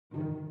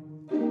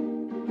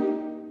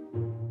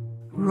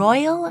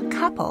Royal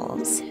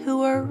couples who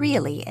were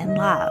really in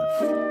love.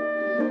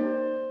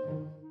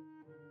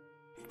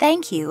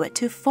 Thank you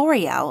to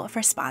Foreo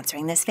for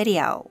sponsoring this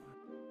video.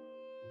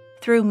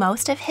 Through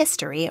most of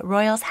history,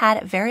 royals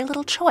had very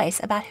little choice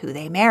about who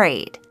they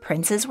married.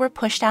 Princes were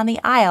pushed down the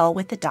aisle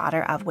with the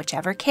daughter of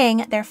whichever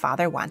king their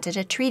father wanted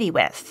a treaty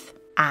with.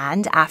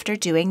 And after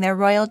doing their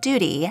royal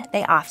duty,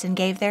 they often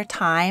gave their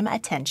time,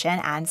 attention,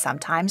 and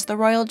sometimes the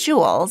royal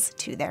jewels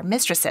to their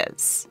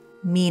mistresses.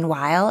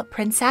 Meanwhile,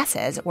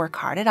 princesses were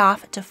carted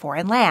off to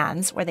foreign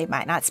lands where they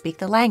might not speak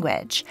the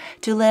language,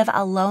 to live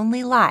a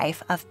lonely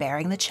life of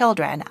bearing the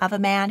children of a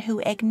man who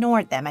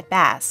ignored them at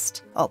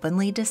best,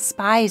 openly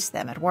despised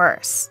them at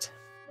worst.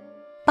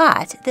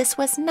 But this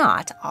was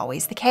not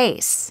always the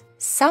case.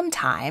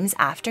 Sometimes,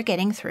 after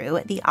getting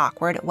through the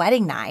awkward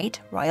wedding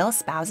night, royal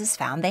spouses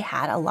found they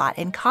had a lot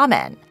in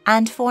common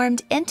and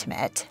formed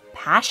intimate,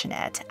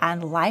 passionate,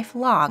 and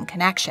lifelong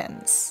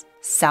connections.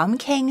 Some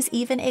kings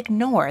even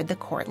ignored the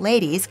court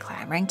ladies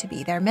clamoring to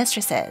be their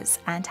mistresses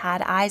and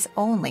had eyes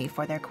only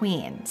for their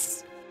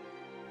queens.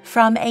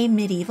 From a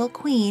medieval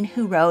queen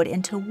who rode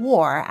into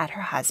war at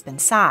her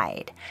husband's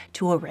side,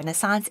 to a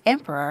Renaissance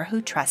emperor who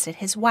trusted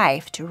his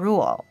wife to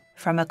rule.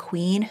 From a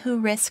queen who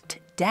risked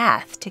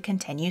death to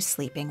continue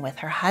sleeping with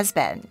her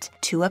husband,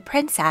 to a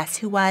princess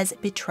who was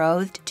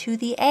betrothed to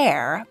the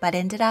heir but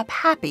ended up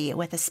happy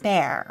with a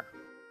spare.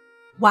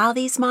 While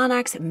these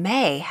monarchs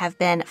may have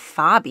been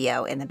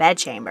Fabio in the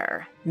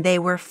bedchamber, they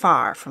were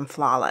far from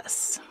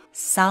flawless.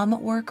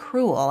 Some were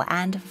cruel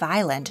and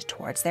violent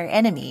towards their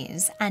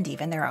enemies and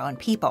even their own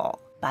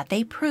people, but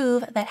they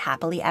prove that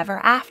happily ever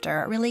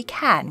after really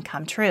can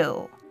come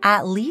true,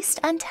 at least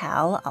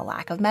until a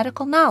lack of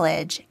medical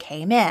knowledge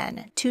came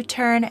in to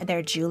turn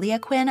their Julia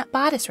Quinn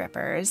bodice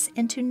rippers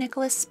into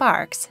Nicholas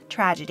Sparks'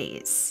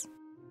 tragedies.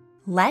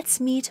 Let's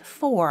meet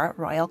 4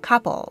 royal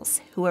couples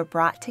who were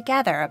brought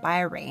together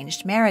by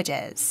arranged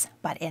marriages,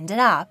 but ended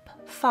up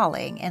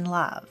falling in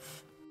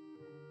love.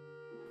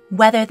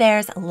 Whether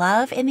there's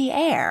love in the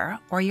air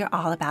or you're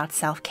all about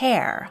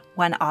self-care,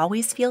 one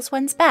always feels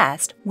one's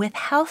best with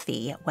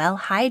healthy,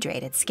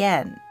 well-hydrated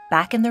skin.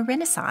 Back in the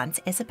Renaissance,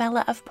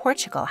 Isabella of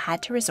Portugal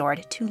had to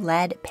resort to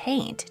lead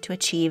paint to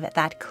achieve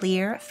that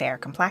clear, fair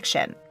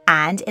complexion.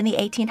 And in the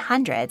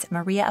 1800s,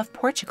 Maria of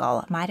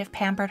Portugal might have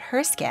pampered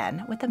her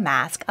skin with a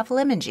mask of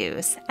lemon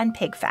juice and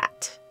pig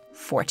fat.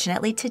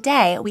 Fortunately,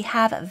 today we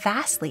have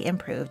vastly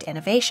improved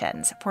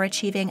innovations for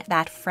achieving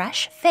that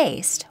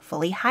fresh-faced,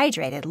 fully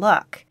hydrated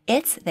look.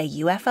 It's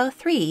the UFO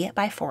 3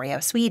 by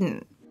Foreo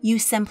Sweden. You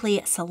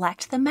simply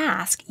select the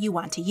mask you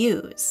want to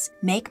use.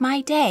 Make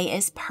My Day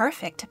is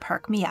perfect to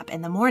perk me up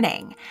in the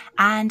morning,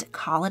 and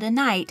Call It a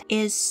Night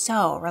is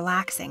so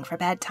relaxing for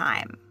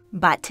bedtime.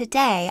 But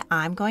today,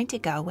 I'm going to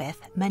go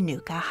with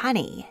Manuka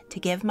Honey to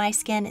give my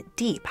skin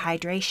deep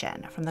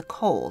hydration from the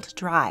cold,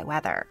 dry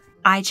weather.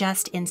 I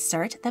just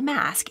insert the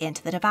mask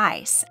into the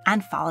device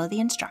and follow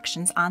the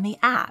instructions on the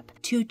app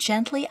to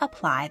gently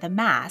apply the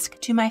mask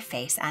to my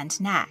face and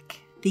neck.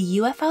 The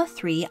UFO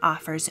 3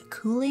 offers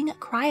cooling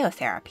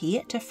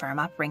cryotherapy to firm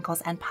up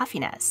wrinkles and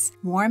puffiness,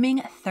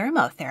 warming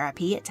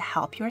thermotherapy to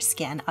help your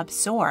skin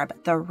absorb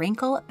the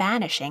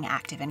wrinkle-banishing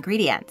active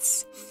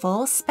ingredients,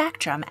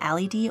 full-spectrum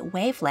LED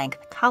wavelength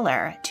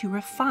color to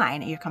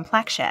refine your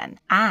complexion,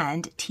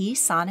 and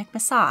T-sonic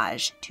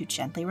massage to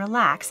gently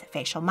relax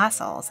facial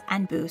muscles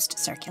and boost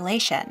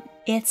circulation.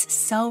 It's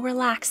so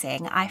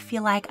relaxing, I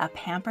feel like a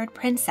pampered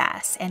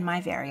princess in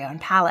my very own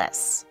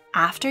palace.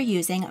 After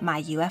using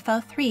my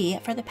UFO 3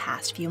 for the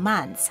past few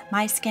months,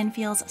 my skin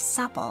feels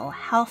supple,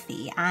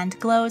 healthy, and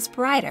glows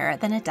brighter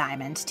than a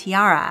diamond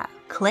tiara.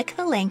 Click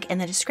the link in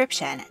the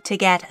description to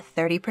get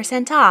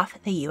 30% off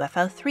the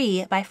UFO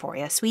 3 by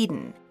Foreo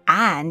Sweden,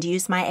 and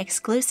use my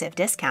exclusive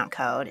discount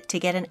code to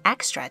get an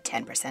extra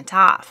 10%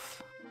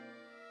 off.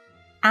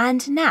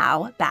 And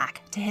now,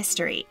 back to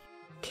history.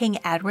 King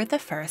Edward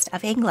I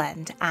of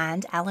England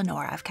and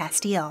Eleanor of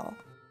Castile.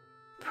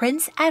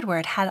 Prince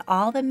Edward had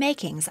all the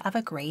makings of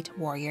a great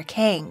warrior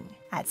king.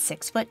 At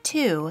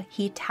 6'2",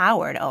 he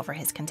towered over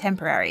his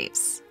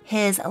contemporaries.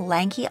 His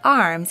lanky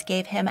arms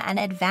gave him an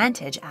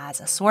advantage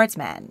as a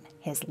swordsman.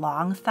 His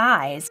long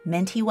thighs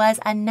meant he was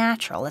a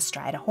natural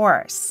astride a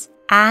horse.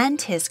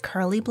 And his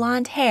curly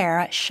blonde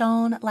hair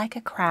shone like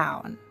a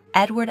crown.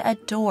 Edward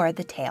adored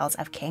the tales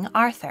of King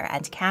Arthur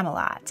and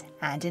Camelot,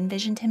 and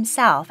envisioned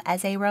himself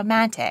as a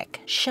romantic,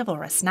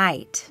 chivalrous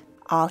knight.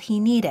 All he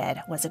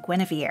needed was a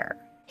Guinevere.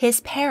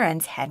 His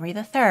parents, Henry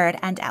III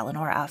and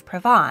Eleanor of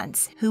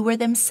Provence, who were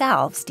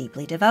themselves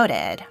deeply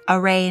devoted,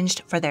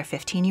 arranged for their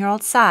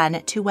 15-year-old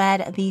son to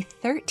wed the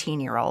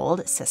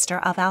 13-year-old sister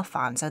of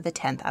Alfonso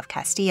X of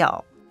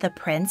Castile. The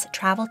prince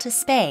traveled to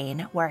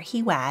Spain, where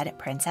he wed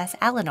Princess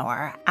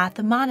Eleanor at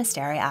the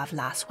monastery of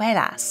Las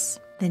Huelas.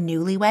 The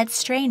newlywed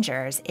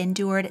strangers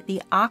endured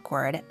the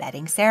awkward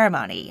bedding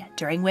ceremony,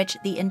 during which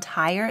the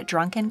entire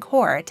drunken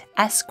court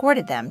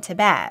escorted them to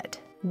bed.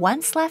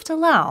 Once left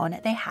alone,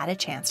 they had a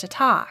chance to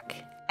talk.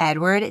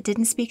 Edward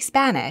didn't speak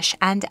Spanish,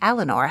 and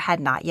Eleanor had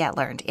not yet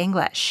learned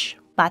English.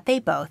 but they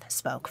both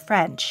spoke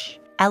French.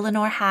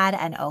 Eleanor had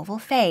an oval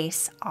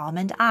face,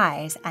 almond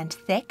eyes, and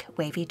thick,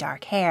 wavy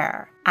dark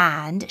hair.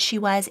 And she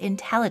was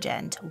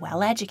intelligent,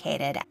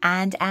 well-educated,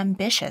 and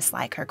ambitious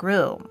like her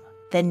groom.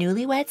 The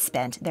newlyweds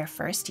spent their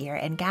first year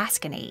in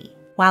Gascony.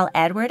 While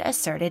Edward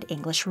asserted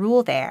English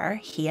rule there,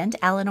 he and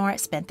Eleanor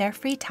spent their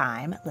free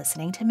time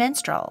listening to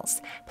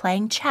minstrels,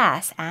 playing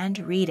chess, and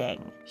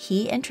reading.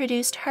 He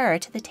introduced her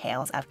to the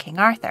tales of King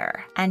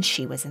Arthur, and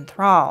she was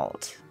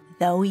enthralled.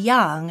 Though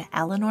young,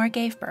 Eleanor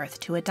gave birth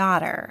to a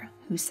daughter,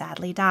 who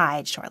sadly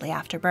died shortly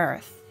after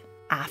birth.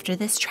 After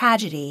this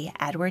tragedy,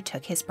 Edward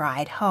took his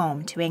bride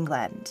home to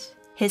England.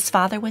 His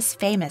father was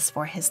famous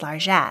for his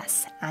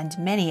largesse, and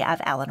many of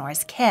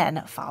Eleanor's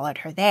kin followed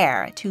her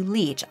there to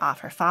leech off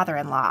her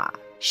father-in-law.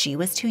 She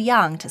was too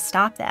young to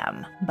stop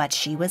them, but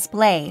she was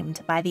blamed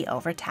by the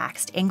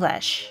overtaxed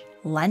English.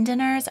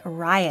 Londoners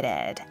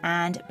rioted,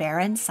 and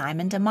Baron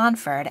Simon de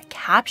Montfort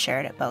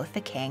captured both the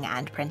king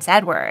and Prince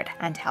Edward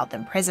and held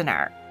them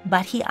prisoner.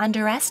 But he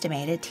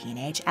underestimated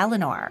teenage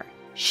Eleanor.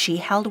 She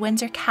held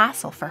Windsor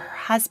Castle for her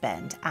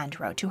husband and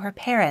wrote to her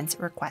parents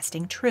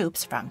requesting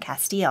troops from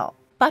Castile.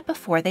 But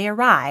before they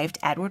arrived,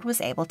 Edward was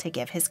able to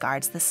give his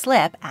guards the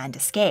slip and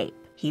escape.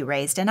 He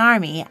raised an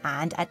army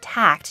and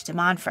attacked de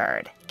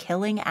Montfort,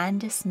 killing and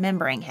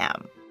dismembering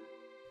him.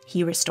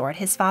 He restored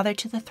his father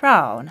to the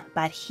throne,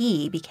 but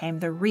he became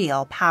the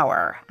real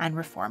power and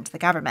reformed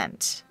the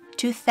government.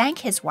 To thank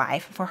his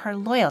wife for her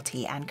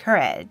loyalty and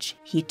courage,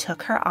 he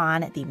took her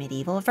on the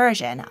medieval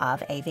version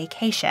of a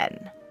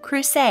vacation,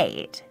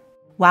 crusade.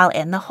 While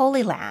in the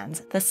Holy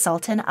Lands, the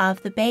Sultan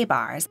of the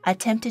Baybars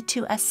attempted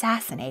to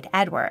assassinate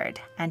Edward,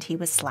 and he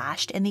was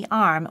slashed in the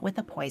arm with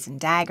a poisoned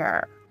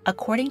dagger.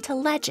 According to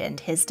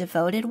legend, his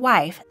devoted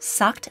wife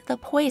sucked the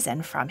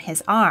poison from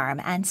his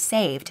arm and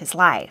saved his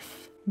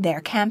life.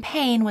 Their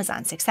campaign was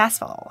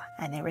unsuccessful,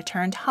 and they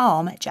returned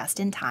home just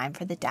in time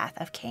for the death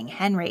of King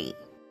Henry.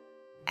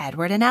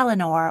 Edward and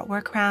Eleanor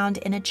were crowned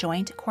in a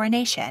joint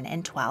coronation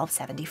in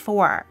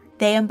 1274.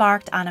 They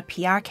embarked on a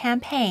PR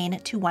campaign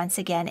to once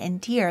again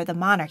endear the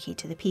monarchy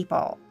to the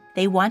people.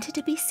 They wanted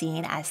to be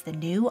seen as the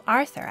new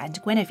Arthur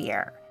and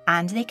Guinevere,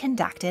 and they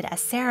conducted a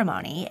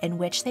ceremony in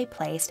which they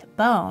placed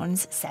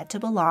bones said to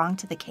belong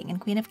to the King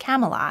and Queen of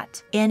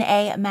Camelot in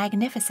a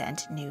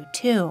magnificent new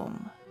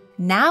tomb.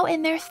 Now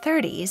in their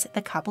 30s,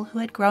 the couple who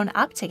had grown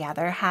up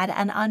together had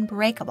an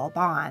unbreakable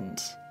bond.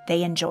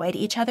 They enjoyed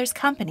each other's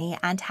company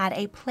and had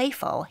a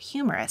playful,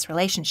 humorous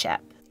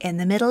relationship. In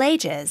the Middle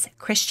Ages,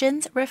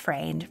 Christians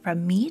refrained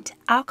from meat,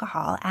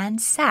 alcohol,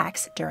 and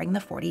sex during the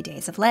 40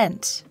 days of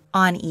Lent.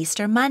 On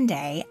Easter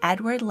Monday,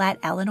 Edward let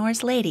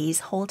Eleanor's ladies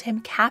hold him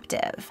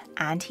captive,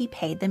 and he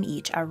paid them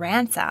each a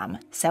ransom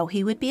so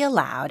he would be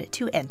allowed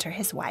to enter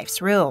his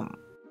wife's room.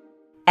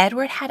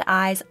 Edward had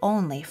eyes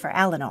only for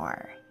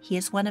Eleanor. He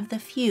is one of the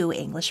few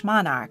English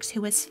monarchs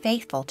who was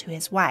faithful to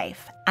his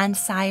wife and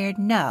sired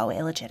no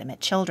illegitimate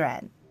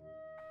children.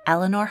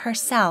 Eleanor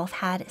herself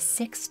had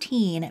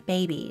 16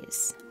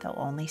 babies, though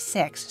only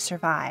 6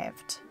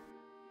 survived.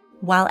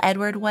 While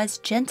Edward was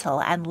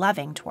gentle and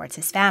loving towards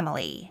his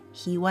family,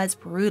 he was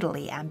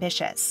brutally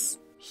ambitious.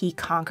 He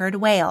conquered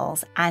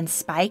Wales and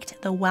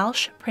spiked the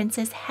Welsh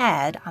prince's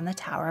head on the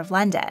Tower of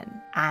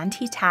London, and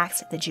he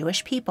taxed the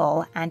Jewish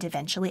people and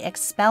eventually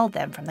expelled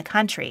them from the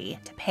country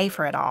to pay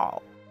for it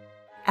all.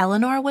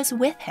 Eleanor was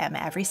with him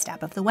every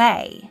step of the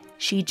way.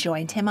 She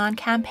joined him on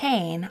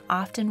campaign,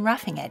 often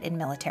roughing it in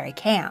military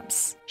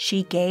camps.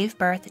 She gave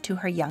birth to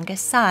her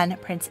youngest son,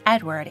 Prince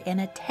Edward, in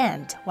a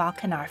tent while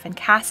Carnarvon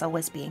Castle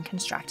was being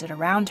constructed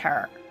around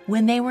her.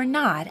 When they were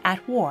not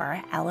at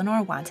war,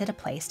 Eleanor wanted a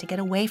place to get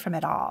away from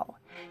it all.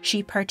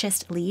 She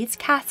purchased Leeds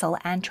Castle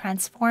and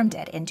transformed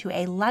it into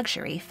a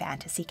luxury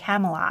fantasy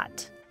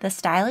Camelot. The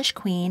stylish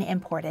queen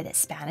imported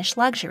Spanish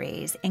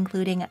luxuries,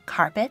 including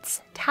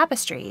carpets,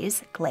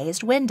 tapestries,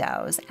 glazed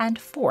windows, and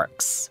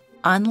forks.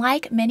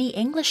 Unlike many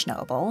English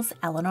nobles,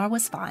 Eleanor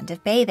was fond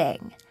of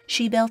bathing.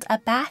 She built a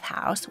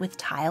bathhouse with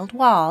tiled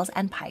walls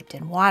and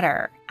piped-in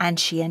water, and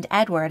she and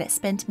Edward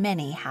spent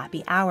many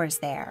happy hours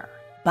there.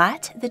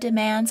 But the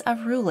demands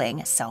of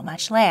ruling so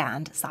much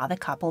land saw the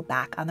couple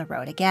back on the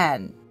road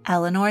again.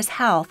 Eleanor's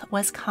health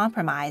was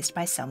compromised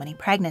by so many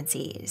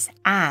pregnancies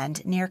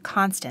and near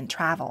constant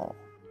travel.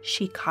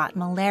 She caught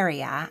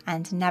malaria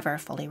and never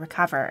fully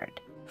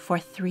recovered. For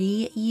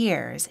 3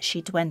 years,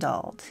 she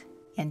dwindled.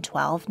 In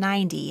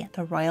 1290,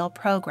 the royal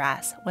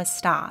progress was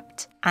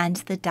stopped, and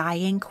the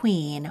dying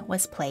queen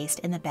was placed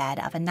in the bed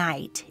of a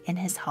knight in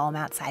his home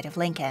outside of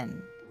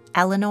Lincoln.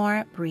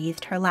 Eleanor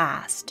breathed her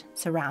last,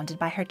 surrounded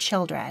by her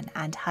children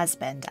and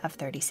husband of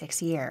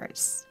 36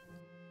 years.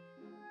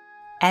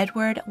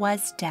 Edward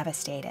was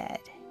devastated.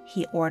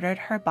 He ordered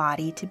her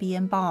body to be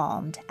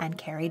embalmed and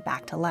carried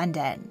back to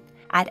London.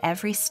 At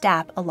every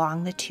step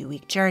along the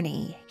 2-week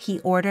journey, he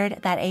ordered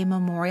that a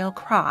memorial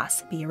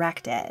cross be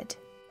erected.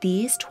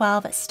 These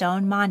 12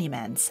 stone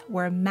monuments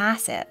were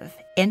massive,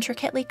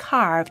 intricately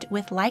carved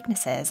with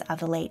likenesses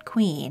of the late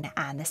queen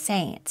and the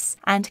saints,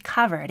 and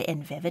covered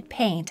in vivid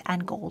paint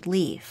and gold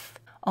leaf.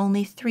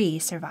 Only 3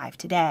 survive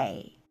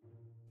today.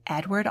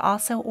 Edward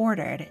also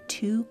ordered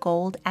 2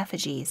 gold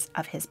effigies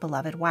of his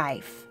beloved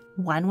wife.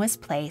 One was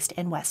placed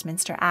in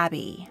Westminster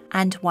Abbey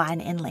and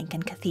one in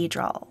Lincoln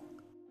Cathedral.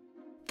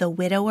 The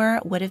widower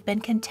would have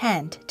been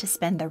content to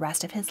spend the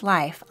rest of his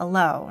life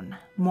alone,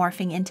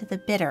 morphing into the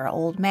bitter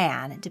old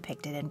man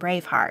depicted in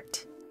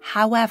Braveheart.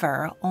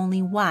 However,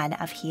 only one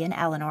of he and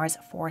Eleanor's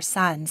 4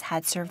 sons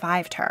had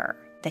survived her.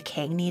 The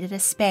king needed a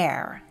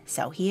spare,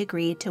 so he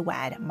agreed to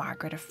wed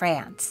Margaret of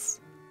France.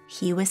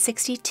 He was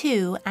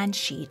 62 and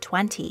she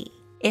 20.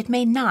 It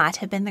may not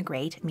have been the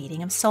great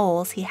meeting of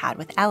souls he had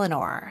with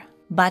Eleanor,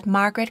 but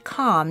Margaret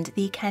calmed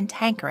the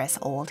cantankerous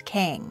old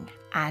king,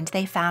 and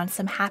they found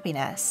some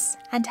happiness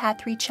and had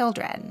 3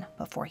 children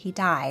before he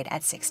died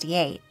at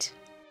 68.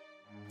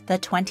 The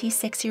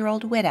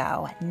 26-year-old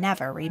widow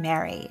never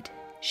remarried.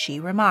 She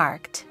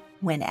remarked,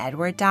 "When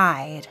Edward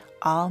died,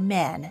 all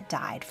men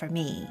died for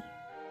me."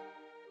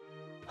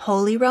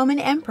 Holy Roman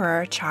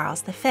Emperor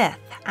Charles V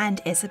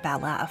and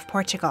Isabella of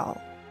Portugal.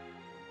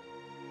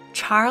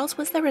 Charles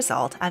was the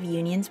result of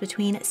unions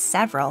between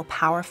several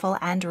powerful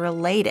and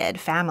related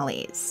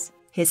families.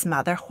 His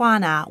mother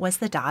Juana was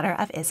the daughter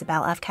of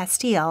Isabel of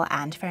Castile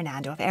and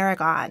Fernando of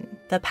Aragon,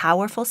 the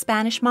powerful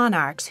Spanish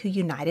monarchs who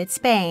united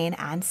Spain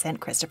and sent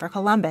Christopher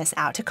Columbus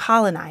out to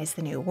colonize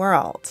the New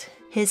World.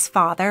 His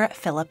father,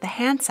 Philip the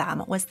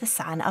Handsome, was the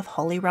son of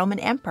Holy Roman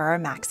Emperor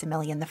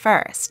Maximilian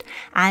I,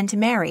 and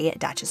Mary,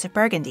 Duchess of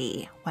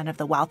Burgundy, one of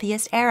the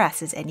wealthiest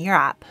heiresses in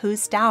Europe,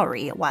 whose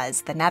dowry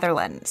was the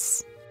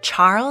Netherlands.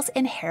 Charles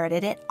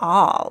inherited it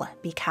all,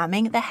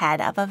 becoming the head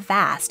of a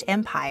vast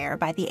empire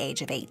by the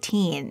age of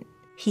 18.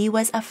 He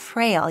was a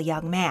frail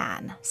young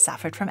man,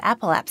 suffered from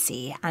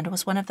epilepsy, and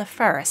was one of the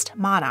first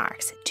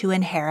monarchs to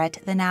inherit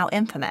the now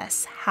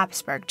infamous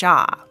Habsburg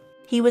jaw.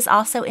 He was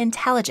also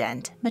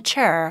intelligent,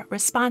 mature,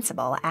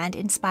 responsible, and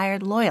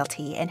inspired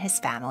loyalty in his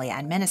family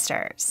and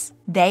ministers.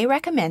 They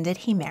recommended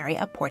he marry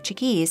a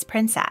Portuguese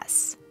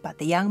princess, but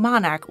the young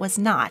monarch was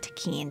not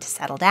keen to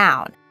settle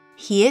down.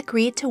 He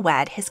agreed to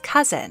wed his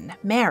cousin,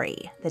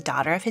 Mary, the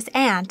daughter of his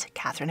aunt,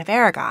 Catherine of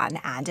Aragon,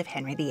 and of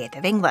Henry VIII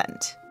of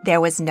England.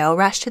 There was no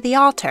rush to the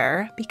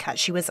altar because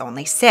she was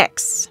only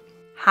 6.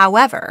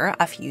 However,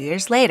 a few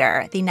years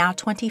later, the now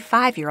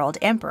 25-year-old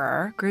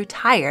emperor grew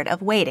tired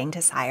of waiting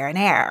to sire an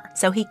heir,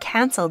 so he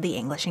canceled the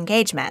English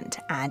engagement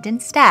and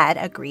instead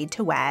agreed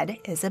to wed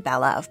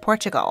Isabella of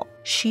Portugal.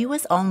 She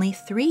was only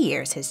 3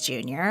 years his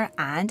junior,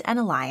 and an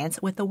alliance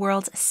with the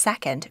world's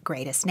 2nd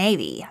greatest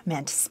navy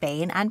meant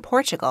Spain and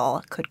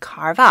Portugal could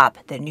carve up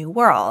the New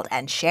World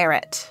and share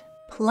it.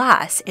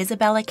 Plus,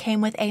 Isabella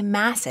came with a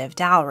massive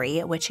dowry,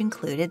 which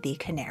included the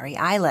Canary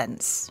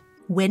Islands.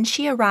 When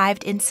she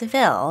arrived in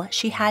Seville,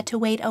 she had to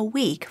wait a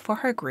week for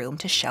her groom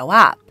to show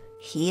up.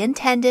 He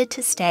intended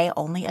to stay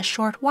only a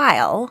short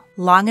while,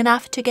 long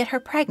enough to get her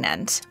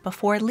pregnant,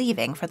 before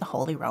leaving for the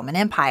Holy Roman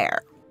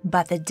Empire.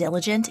 But the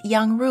diligent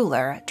young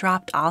ruler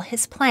dropped all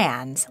his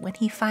plans when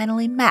he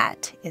finally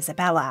met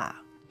Isabella.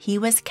 He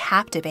was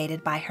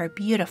captivated by her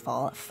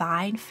beautiful,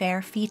 fine,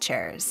 fair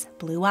features,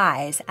 blue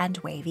eyes, and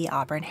wavy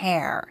auburn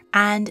hair,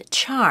 and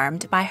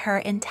charmed by her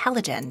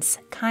intelligence,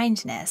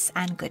 kindness,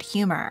 and good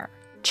humor.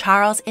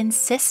 Charles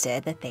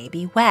insisted that they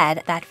be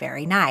wed that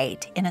very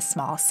night in a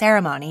small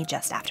ceremony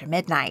just after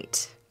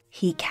midnight.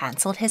 He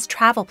canceled his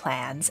travel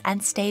plans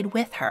and stayed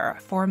with her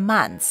for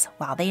months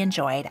while they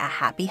enjoyed a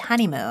happy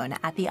honeymoon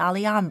at the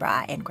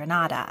Alhambra in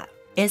Granada.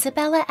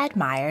 Isabella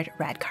admired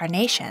red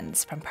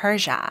carnations from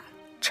Persia.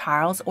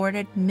 Charles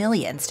ordered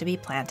millions to be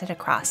planted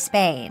across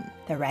Spain.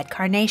 The red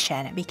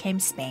carnation became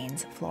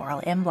Spain's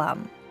floral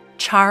emblem.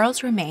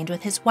 Charles remained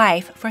with his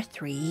wife for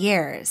 3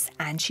 years,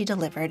 and she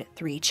delivered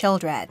 3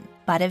 children.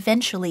 But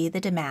eventually the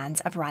demands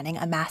of running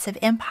a massive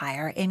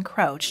empire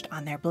encroached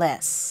on their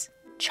bliss.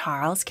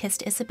 Charles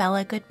kissed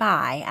Isabella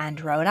goodbye and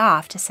rode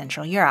off to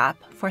Central Europe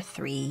for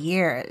 3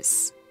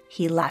 years.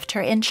 He left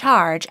her in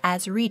charge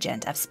as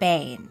regent of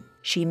Spain.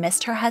 She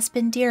missed her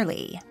husband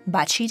dearly,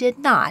 but she did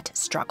not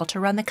struggle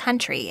to run the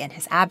country in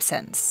his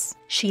absence.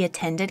 She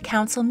attended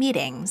council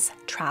meetings,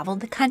 traveled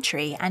the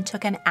country, and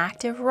took an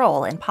active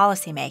role in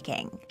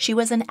policymaking. She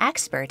was an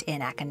expert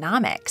in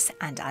economics,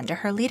 and under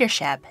her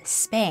leadership,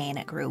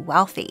 Spain grew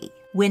wealthy.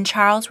 When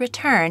Charles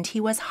returned,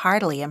 he was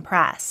heartily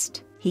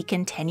impressed. He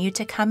continued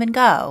to come and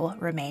go,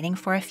 remaining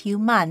for a few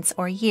months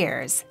or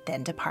years,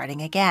 then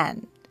departing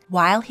again.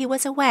 While he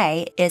was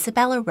away,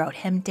 Isabella wrote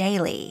him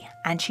daily,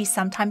 and she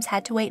sometimes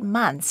had to wait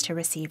months to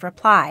receive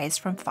replies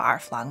from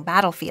far-flung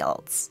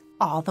battlefields.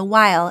 All the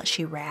while,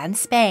 she ran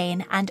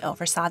Spain and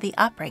oversaw the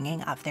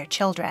upbringing of their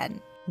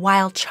children.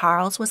 While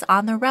Charles was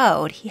on the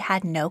road, he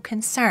had no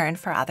concern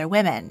for other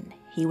women.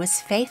 He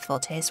was faithful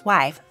to his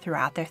wife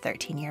throughout their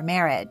 13-year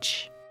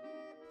marriage.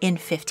 In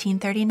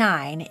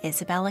 1539,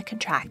 Isabella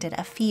contracted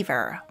a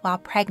fever while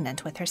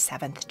pregnant with her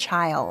 7th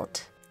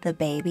child. The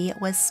baby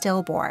was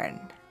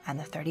stillborn, and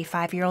the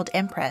 35-year-old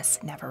empress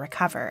never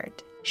recovered.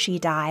 She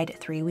died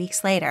 3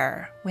 weeks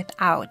later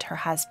without her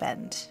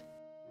husband.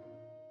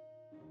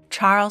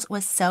 Charles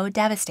was so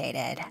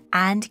devastated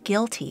and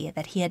guilty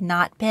that he had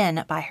not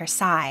been by her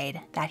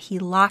side that he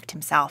locked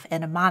himself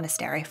in a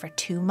monastery for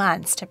 2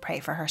 months to pray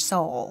for her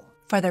soul.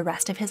 For the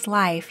rest of his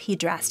life, he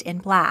dressed in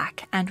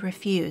black and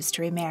refused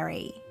to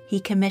remarry. He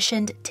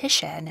commissioned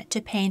Titian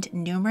to paint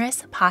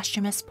numerous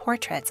posthumous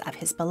portraits of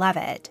his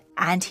beloved,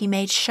 and he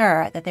made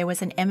sure that there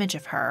was an image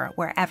of her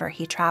wherever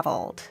he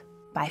traveled.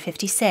 By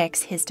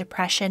 56, his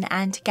depression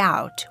and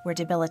gout were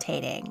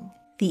debilitating.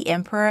 The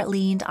emperor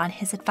leaned on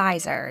his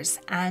advisors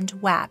and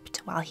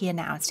wept while he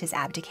announced his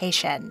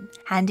abdication,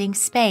 handing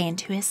Spain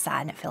to his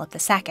son Philip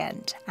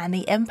II and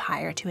the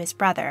empire to his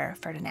brother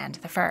Ferdinand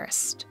I.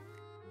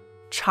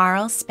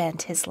 Charles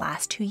spent his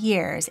last 2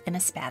 years in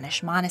a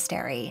Spanish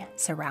monastery,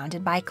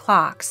 surrounded by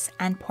clocks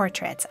and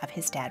portraits of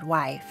his dead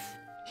wife.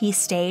 He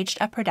staged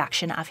a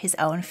production of his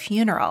own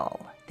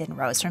funeral, then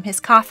rose from his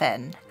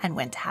coffin and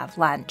went to have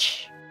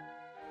lunch.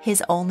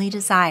 His only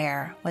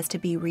desire was to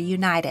be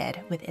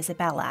reunited with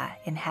Isabella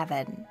in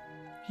heaven.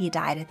 He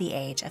died at the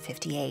age of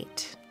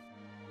 58.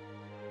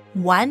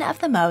 One of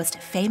the most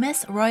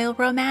famous royal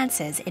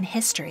romances in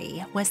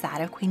history was that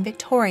of Queen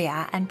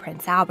Victoria and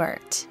Prince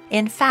Albert.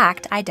 In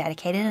fact, I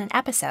dedicated an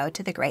episode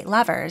to the great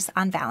lovers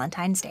on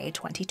Valentine's Day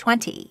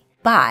 2020.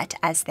 But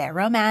as their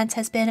romance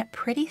has been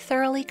pretty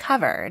thoroughly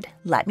covered,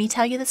 let me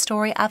tell you the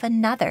story of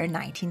another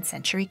 19th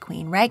century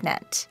queen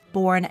regnant,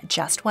 born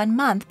just 1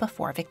 month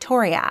before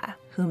Victoria,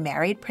 who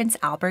married Prince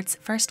Albert's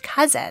first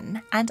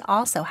cousin and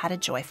also had a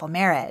joyful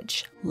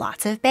marriage,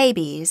 lots of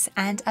babies,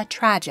 and a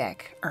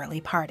tragic early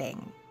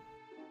parting.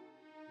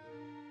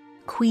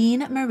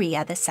 Queen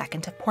Maria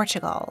II of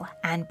Portugal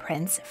and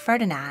Prince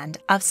Ferdinand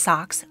of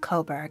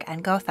Saxe-Coburg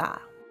and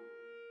Gotha.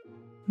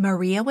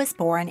 Maria was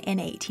born in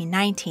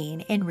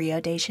 1819 in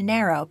Rio de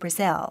Janeiro,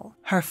 Brazil.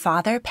 Her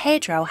father,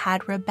 Pedro,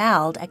 had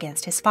rebelled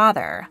against his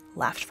father,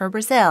 left for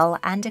Brazil,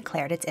 and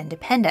declared its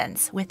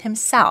independence, with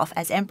himself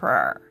as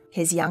emperor.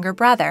 His younger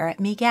brother,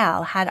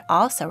 Miguel, had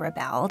also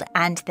rebelled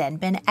and then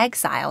been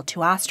exiled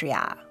to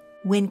Austria.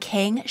 When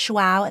King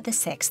João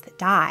VI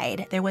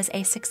died, there was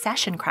a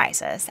succession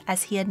crisis,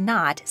 as he had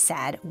not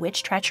said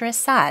which treacherous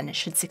son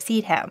should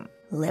succeed him,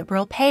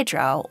 liberal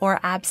Pedro or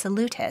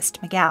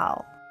absolutist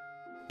Miguel.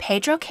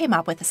 Pedro came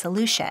up with a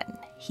solution.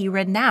 He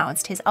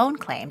renounced his own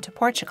claim to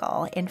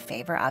Portugal in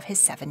favor of his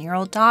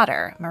 7-year-old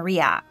daughter,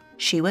 Maria.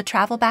 She would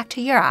travel back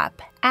to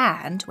Europe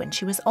and, when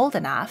she was old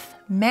enough,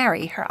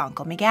 marry her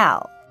uncle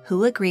Miguel,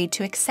 who agreed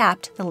to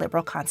accept the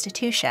liberal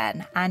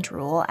constitution and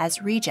rule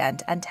as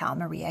regent until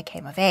Maria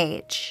came of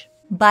age.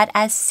 But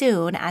as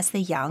soon as the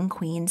young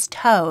queen's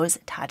toes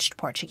touched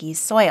Portuguese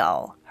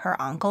soil,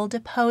 her uncle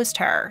deposed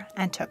her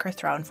and took her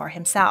throne for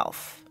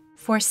himself.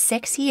 For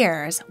 6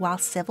 years, while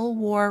civil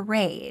war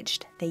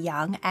raged, the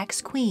young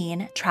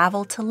ex-queen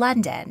traveled to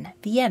London,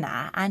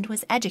 Vienna, and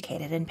was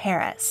educated in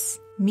Paris.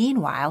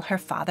 Meanwhile, her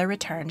father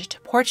returned to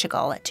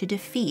Portugal to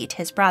defeat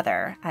his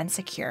brother and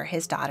secure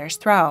his daughter's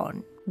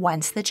throne.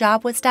 Once the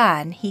job was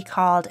done, he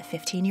called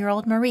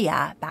 15-year-old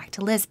Maria back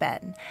to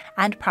Lisbon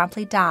and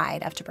promptly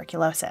died of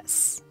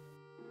tuberculosis.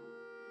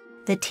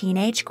 The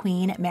teenage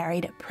queen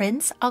married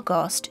Prince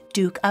August,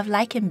 Duke of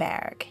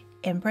Leichenberg,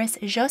 Empress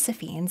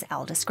Josephine's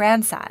eldest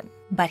grandson,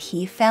 but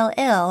he fell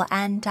ill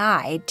and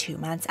died 2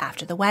 months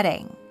after the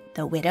wedding.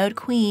 The widowed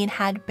queen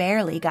had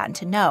barely gotten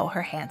to know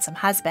her handsome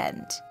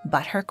husband,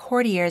 but her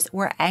courtiers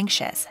were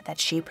anxious that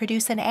she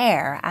produce an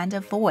heir and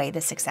avoid the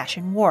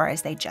succession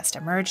wars they just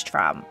emerged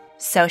from.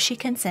 So she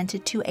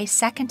consented to a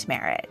second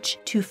marriage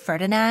to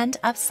Ferdinand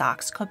of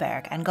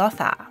Saxe-Coburg and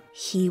Gotha.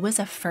 He was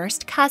a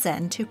first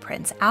cousin to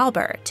Prince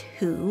Albert,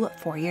 who,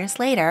 4 years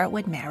later,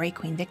 would marry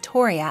Queen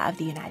Victoria of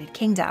the United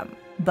Kingdom.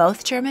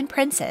 Both German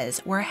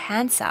princes were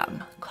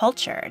handsome,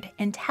 cultured,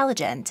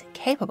 intelligent,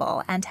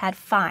 capable, and had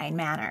fine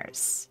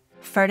manners.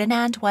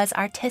 Ferdinand was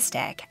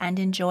artistic and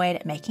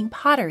enjoyed making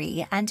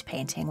pottery and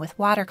painting with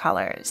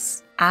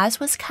watercolors. As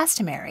was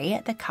customary,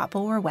 the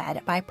couple were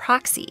wed by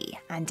proxy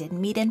and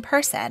didn't meet in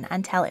person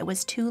until it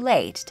was too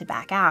late to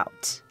back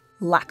out.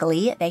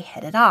 Luckily, they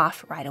hit it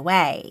off right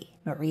away.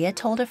 Maria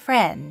told a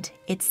friend,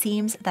 "It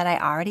seems that I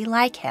already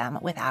like him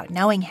without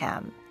knowing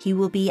him. He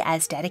will be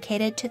as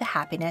dedicated to the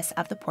happiness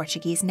of the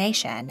Portuguese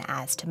nation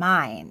as to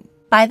mine."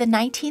 By the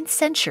 19th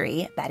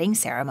century, wedding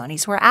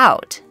ceremonies were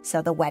out,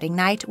 so the wedding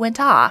night went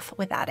off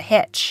without a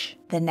hitch.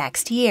 The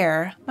next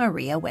year,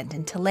 Maria went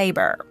into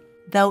labor.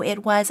 Though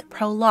it was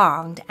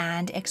prolonged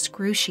and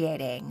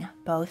excruciating,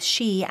 both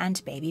she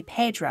and baby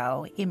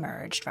Pedro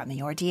emerged from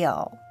the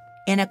ordeal.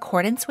 In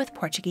accordance with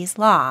Portuguese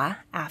law,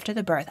 after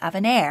the birth of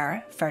an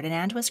heir,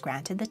 Ferdinand was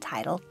granted the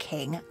title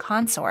King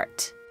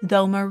Consort.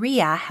 Though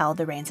Maria held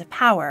the reins of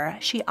power,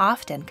 she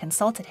often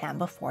consulted him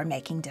before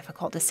making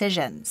difficult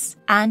decisions,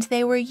 and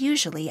they were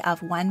usually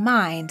of one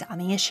mind on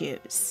the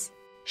issues.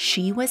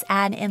 She was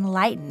an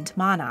enlightened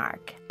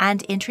monarch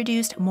and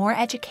introduced more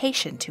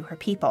education to her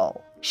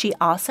people. She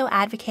also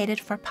advocated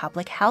for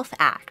public health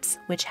acts,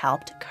 which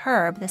helped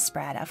curb the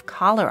spread of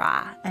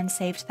cholera and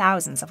saved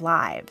thousands of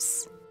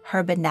lives.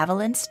 Her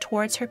benevolence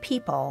towards her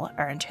people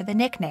earned her the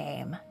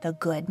nickname the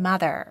Good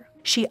Mother.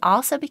 She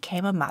also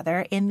became a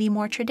mother in the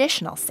more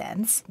traditional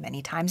sense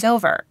many times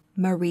over.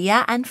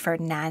 Maria and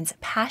Ferdinand's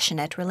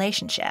passionate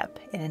relationship,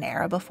 in an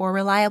era before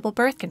reliable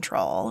birth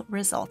control,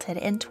 resulted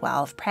in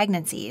 12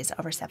 pregnancies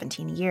over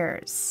 17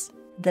 years.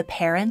 The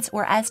parents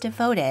were as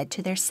devoted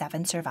to their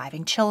 7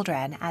 surviving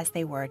children as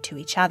they were to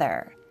each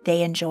other.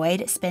 They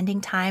enjoyed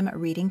spending time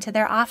reading to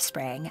their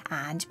offspring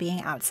and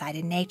being outside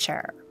in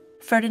nature.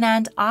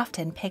 Ferdinand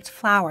often picked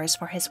flowers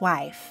for his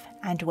wife,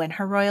 and when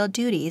her royal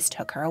duties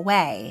took her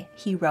away,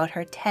 he wrote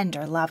her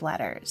tender love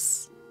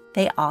letters.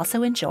 They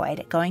also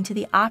enjoyed going to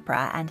the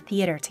opera and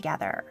theater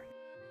together.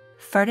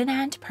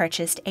 Ferdinand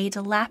purchased a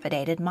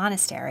dilapidated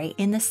monastery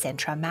in the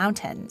Sintra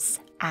Mountains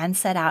and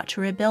set out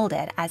to rebuild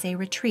it as a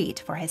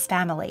retreat for his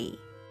family.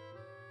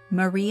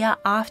 Maria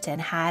often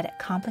had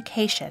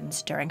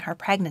complications during her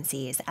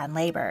pregnancies and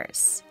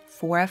labors.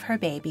 4 of her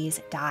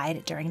babies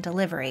died during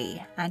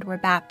delivery and were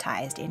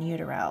baptized in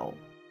utero.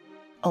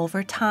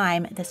 Over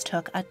time, this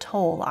took a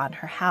toll on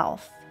her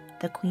health.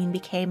 The queen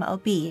became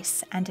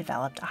obese and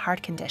developed a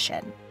heart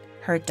condition.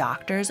 Her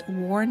doctors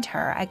warned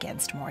her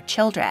against more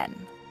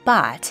children,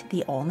 but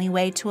the only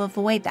way to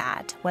avoid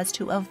that was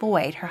to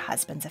avoid her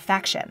husband's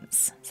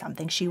affections,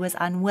 something she was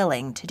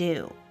unwilling to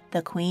do.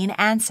 The queen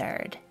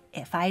answered,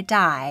 "If I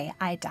die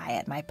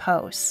at my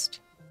post."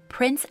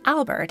 Prince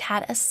Albert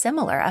had a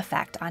similar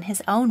effect on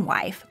his own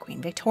wife,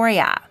 Queen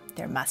Victoria.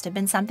 There must have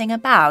been something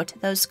about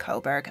those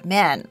Coburg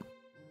men.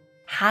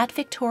 Had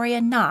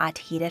Victoria not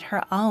heeded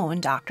her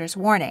own doctor's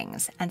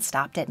warnings and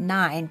stopped at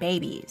 9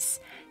 babies,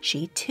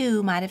 she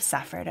too might have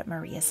suffered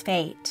Maria's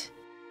fate.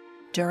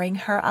 During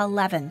her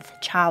 11th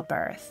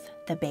childbirth,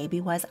 the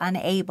baby was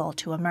unable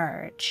to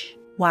emerge.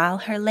 While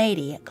her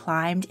lady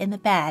climbed in the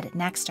bed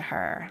next to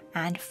her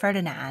and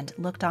Ferdinand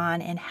looked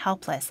on in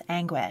helpless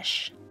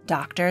anguish,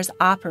 doctors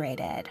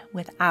operated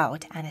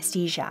without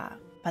anesthesia,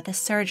 but the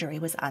surgery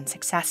was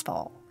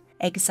unsuccessful.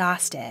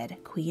 Exhausted,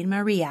 Queen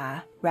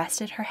Maria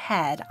rested her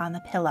head on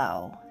the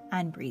pillow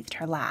and breathed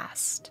her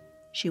last.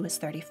 She was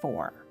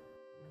 34.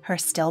 Her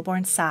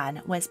stillborn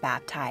son was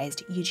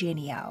baptized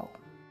Eugenio.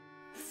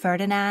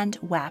 Ferdinand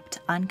wept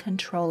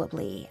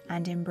uncontrollably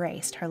and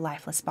embraced her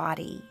lifeless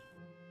body.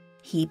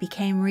 He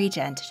became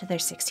regent to their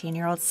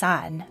 16-year-old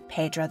son,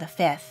 Pedro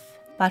V,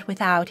 but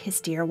without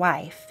his dear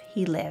wife,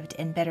 he lived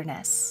in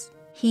bitterness.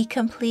 He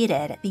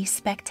completed the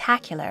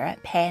spectacular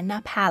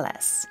Pena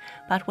Palace,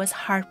 but was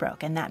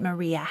heartbroken that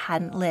Maria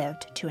hadn't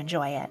lived to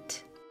enjoy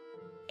it.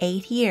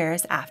 8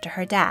 years after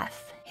her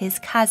death, his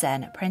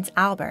cousin, Prince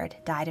Albert,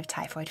 died of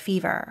typhoid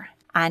fever,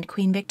 and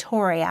Queen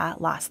Victoria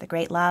lost the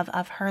great love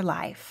of her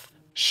life.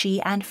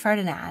 She and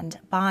Ferdinand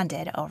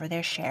bonded over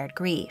their shared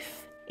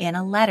grief. In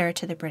a letter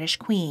to the British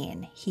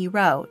Queen, he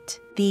wrote,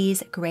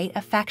 "These great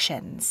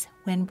affections,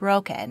 when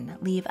broken,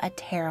 leave a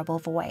terrible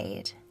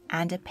void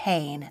and a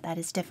pain that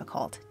is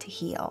difficult to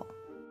heal."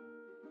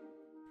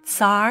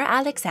 Tsar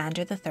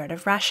Alexander III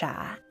of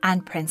Russia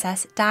and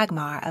Princess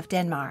Dagmar of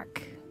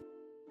Denmark.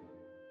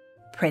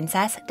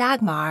 Princess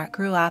Dagmar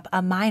grew up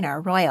a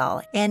minor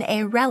royal in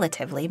a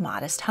relatively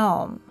modest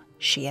home.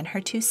 She and her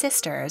 2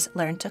 sisters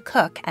learned to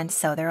cook and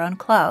sew their own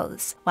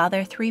clothes, while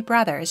their 3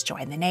 brothers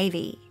joined the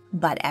Navy.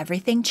 But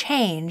everything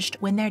changed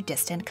when their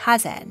distant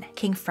cousin,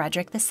 King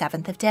Frederick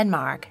VII of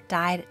Denmark,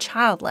 died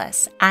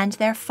childless, and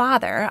their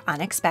father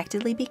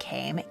unexpectedly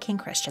became King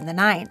Christian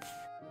IX.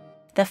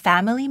 The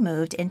family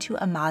moved into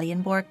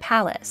Amalienborg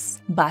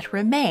Palace, but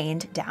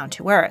remained down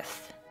to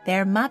earth.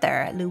 Their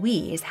mother,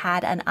 Louise,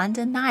 had an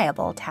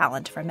undeniable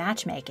talent for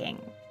matchmaking.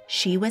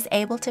 She was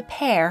able to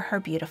pair her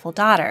beautiful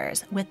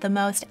daughters with the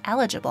most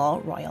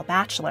eligible royal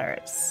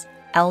bachelors.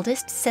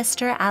 Eldest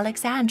sister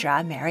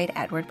Alexandra married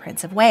Edward,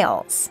 Prince of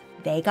Wales.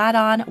 They got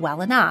on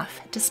well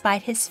enough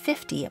despite his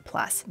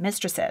 50-plus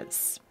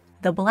mistresses.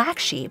 The black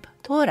sheep,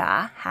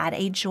 Thora, had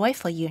a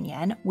joyful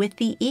union with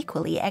the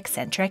equally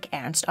eccentric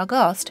Ernst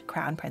August,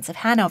 Crown Prince of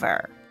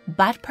Hanover.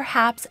 But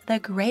perhaps the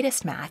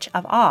greatest match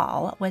of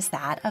all was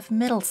that of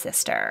middle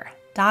sister,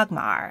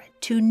 Dagmar,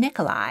 to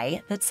Nikolai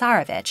the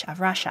Tsarevich of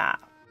Russia.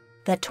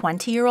 The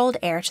 20-year-old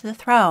heir to the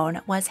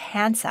throne was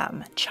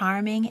handsome,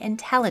 charming,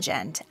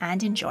 intelligent,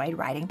 and enjoyed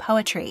writing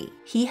poetry.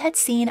 He had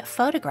seen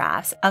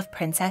photographs of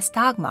Princess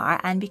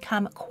Dagmar and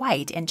become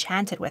quite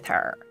enchanted with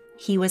her.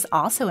 He was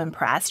also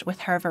impressed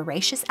with her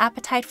voracious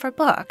appetite for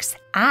books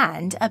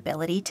and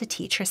ability to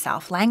teach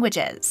herself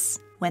languages.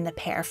 When the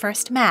pair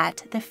first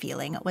met, the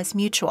feeling was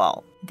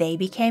mutual. They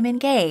became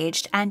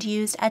engaged and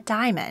used a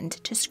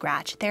diamond to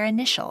scratch their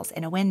initials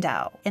in a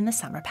window in the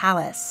summer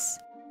palace.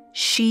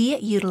 She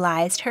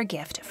utilized her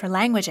gift for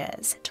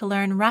languages to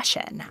learn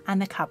Russian,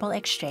 and the couple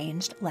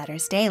exchanged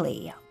letters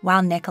daily,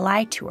 while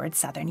Nikolai toured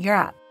southern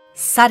Europe.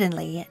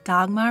 Suddenly,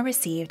 Dagmar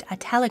received a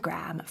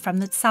telegram from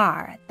the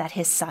Tsar that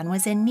his son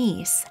was in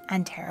Nice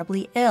and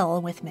terribly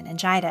ill with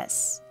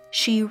meningitis.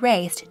 She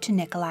raced to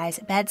Nikolai's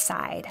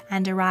bedside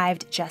and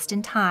arrived just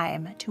in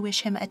time to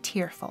wish him a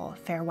tearful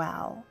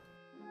farewell.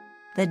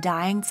 The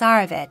dying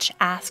Tsarevich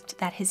asked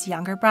that his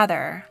younger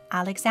brother,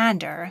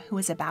 Alexander, who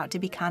was about to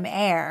become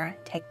heir,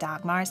 take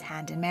Dagmar's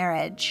hand in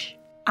marriage.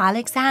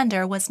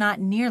 Alexander was not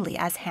nearly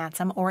as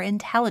handsome or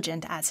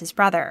intelligent as his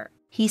brother.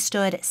 He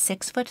stood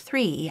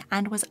 6'3"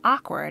 and was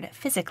awkward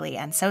physically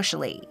and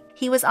socially.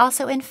 He was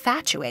also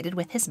infatuated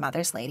with his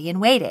mother's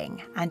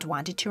lady-in-waiting and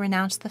wanted to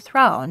renounce the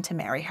throne to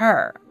marry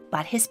her.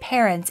 But his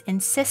parents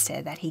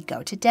insisted that he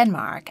go to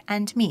Denmark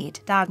and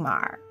meet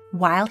Dagmar.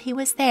 While he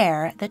was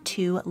there, the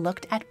two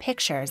looked at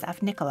pictures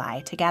of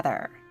Nikolai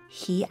together.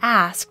 He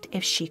asked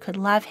if she could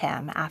love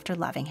him after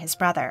loving his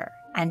brother,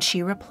 and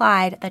she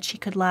replied that she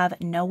could love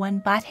no one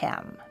but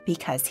him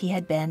because he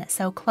had been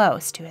so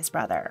close to his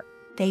brother.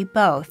 They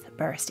both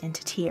burst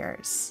into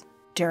tears.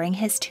 During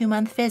his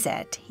 2-month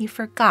visit, he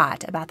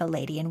forgot about the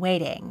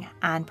lady-in-waiting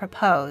and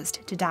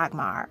proposed to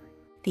Dagmar.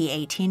 The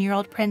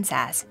 18-year-old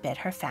princess bid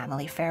her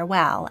family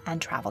farewell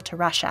and traveled to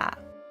Russia.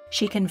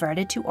 She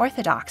converted to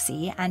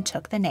Orthodoxy and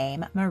took the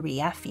name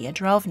Maria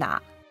Feodorovna.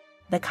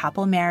 The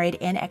couple married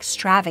in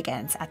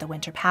extravagance at the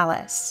Winter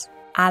Palace.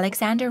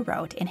 Alexander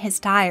wrote in his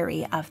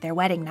diary of their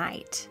wedding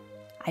night,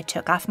 "I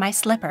took off my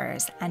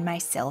slippers and my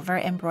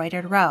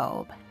silver-embroidered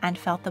robe and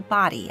felt the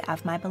body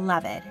of my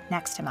beloved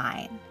next to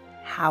mine.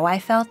 How I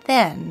felt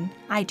then,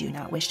 I do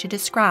not wish to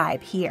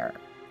describe here.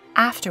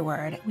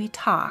 Afterward, we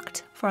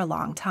talked for a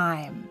long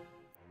time."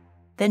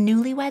 The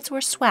newlyweds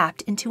were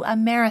swept into a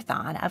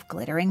marathon of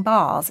glittering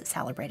balls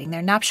celebrating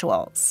their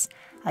nuptials.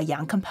 A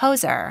young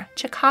composer,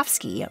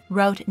 Tchaikovsky,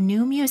 wrote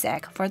new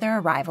music for their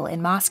arrival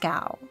in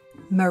Moscow.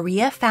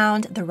 Maria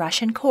found the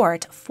Russian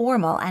court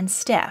formal and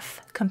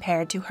stiff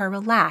compared to her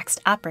relaxed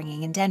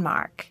upbringing in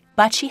Denmark,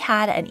 but she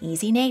had an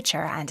easy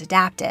nature and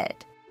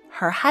adapted.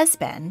 Her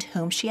husband,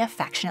 whom she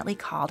affectionately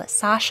called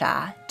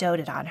Sasha,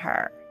 doted on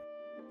her.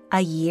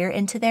 A year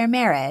into their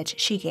marriage,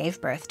 she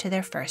gave birth to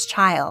their first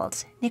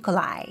child,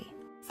 Nikolai.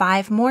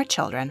 5 more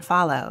children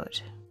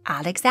followed.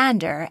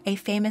 Alexander, a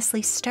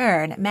famously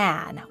stern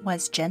man,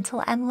 was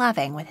gentle and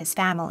loving with his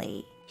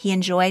family. He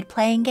enjoyed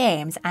playing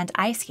games and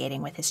ice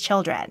skating with his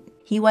children.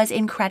 He was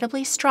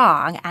incredibly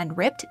strong and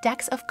ripped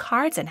decks of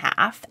cards in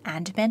half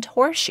and bent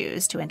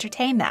horseshoes to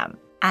entertain them.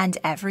 And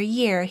every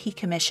year he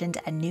commissioned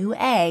a new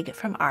egg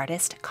from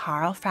artist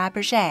Carl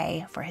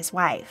Fabergé for his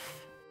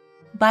wife.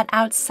 But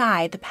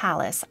outside the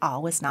palace,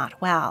 all was not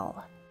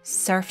well.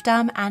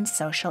 Serfdom and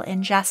social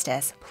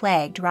injustice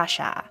plagued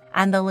Russia,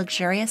 and the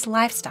luxurious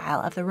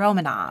lifestyle of the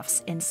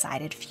Romanovs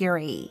incited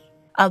fury.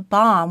 A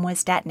bomb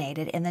was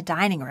detonated in the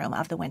dining room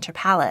of the Winter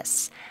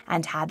Palace,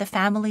 and had the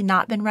family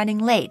not been running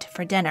late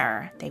for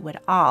dinner, they would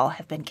all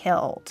have been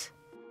killed.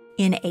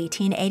 In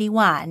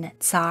 1881,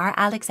 Tsar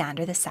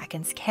Alexander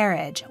II's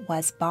carriage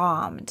was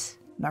bombed.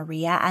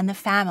 Maria and the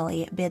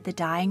family bid the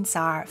dying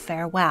Tsar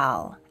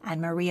farewell, and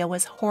Maria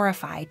was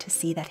horrified to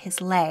see that his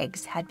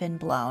legs had been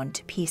blown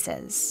to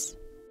pieces.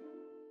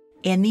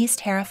 In these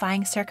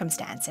terrifying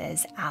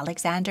circumstances,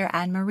 Alexander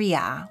and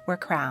Maria were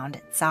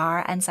crowned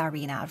Tsar and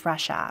Tsarina of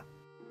Russia.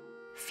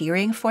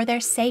 Fearing for their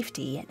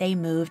safety, they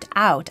moved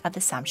out of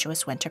the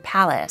sumptuous Winter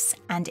Palace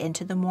and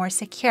into the more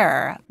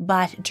secure,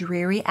 but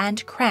dreary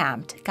and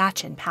cramped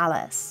Gatchin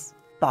Palace.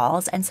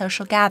 Balls and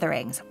social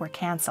gatherings were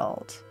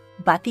canceled.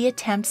 But the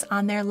attempts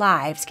on their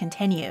lives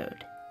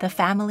continued. The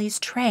family's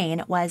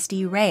train was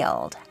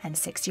derailed, and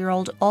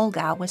 6-year-old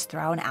Olga was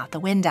thrown out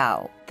the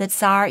window. The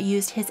Tsar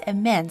used his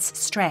immense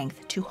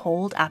strength to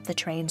hold up the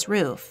train's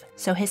roof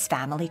so his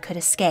family could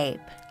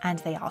escape, and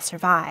they all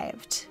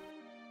survived.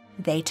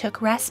 They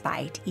took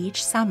respite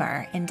each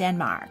summer in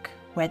Denmark,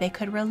 where they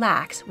could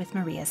relax with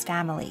Maria's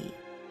family.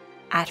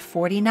 At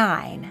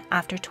 49,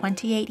 after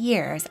 28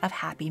 years of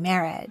happy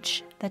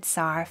marriage, the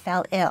Tsar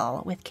fell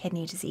ill with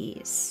kidney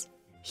disease.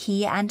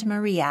 He and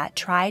Maria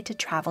tried to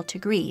travel to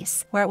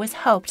Greece, where it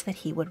was hoped that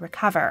he would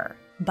recover,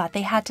 but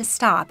they had to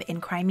stop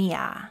in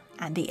Crimea,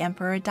 and the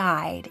emperor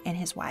died in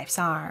his wife's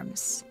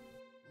arms.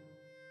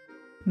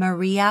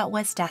 Maria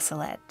was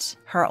desolate.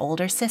 Her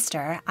older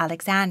sister,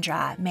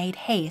 Alexandra, made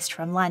haste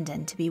from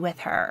London to be with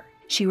her.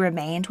 She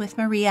remained with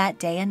Maria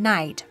day and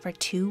night for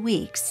 2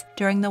 weeks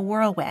during the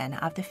whirlwind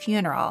of the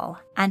funeral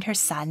and her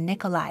son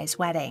Nikolai's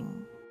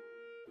wedding.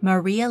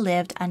 Maria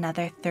lived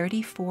another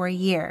 34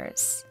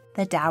 years.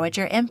 The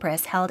Dowager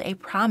Empress held a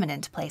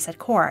prominent place at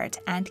court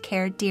and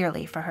cared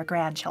dearly for her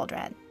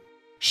grandchildren.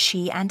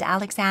 She and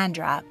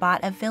Alexandra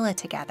bought a villa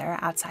together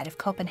outside of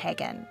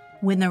Copenhagen.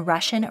 When the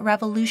Russian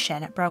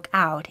Revolution broke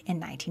out in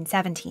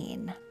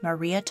 1917,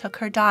 Maria took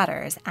her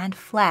daughters and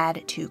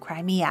fled to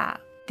Crimea.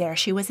 There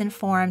she was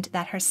informed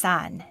that her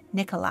son,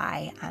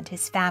 Nikolai, and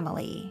his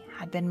family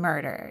had been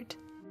murdered.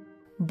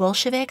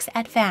 Bolsheviks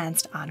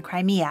advanced on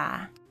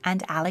Crimea,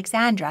 and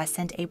Alexandra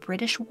sent a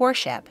British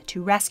warship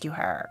to rescue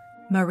her.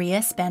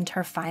 Maria spent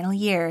her final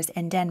years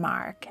in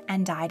Denmark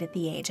and died at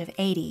the age of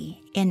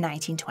 80 in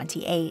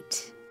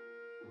 1928.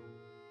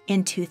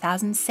 In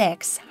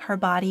 2006, her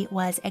body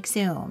was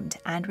exhumed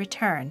and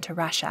returned to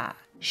Russia.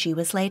 She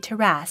was laid to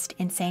rest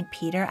in St.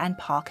 Peter and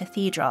Paul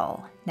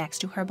Cathedral next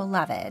to her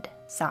beloved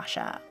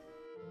Sasha.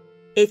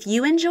 If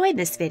you enjoyed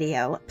this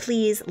video,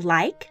 please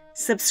like,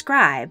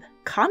 subscribe,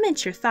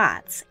 comment your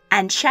thoughts,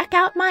 and check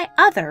out my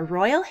other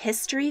royal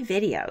history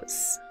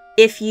videos.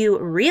 If you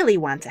really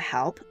want to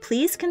help,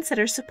 please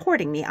consider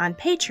supporting me on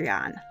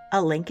Patreon.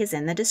 A link is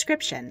in the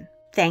description.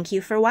 Thank you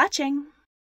for watching.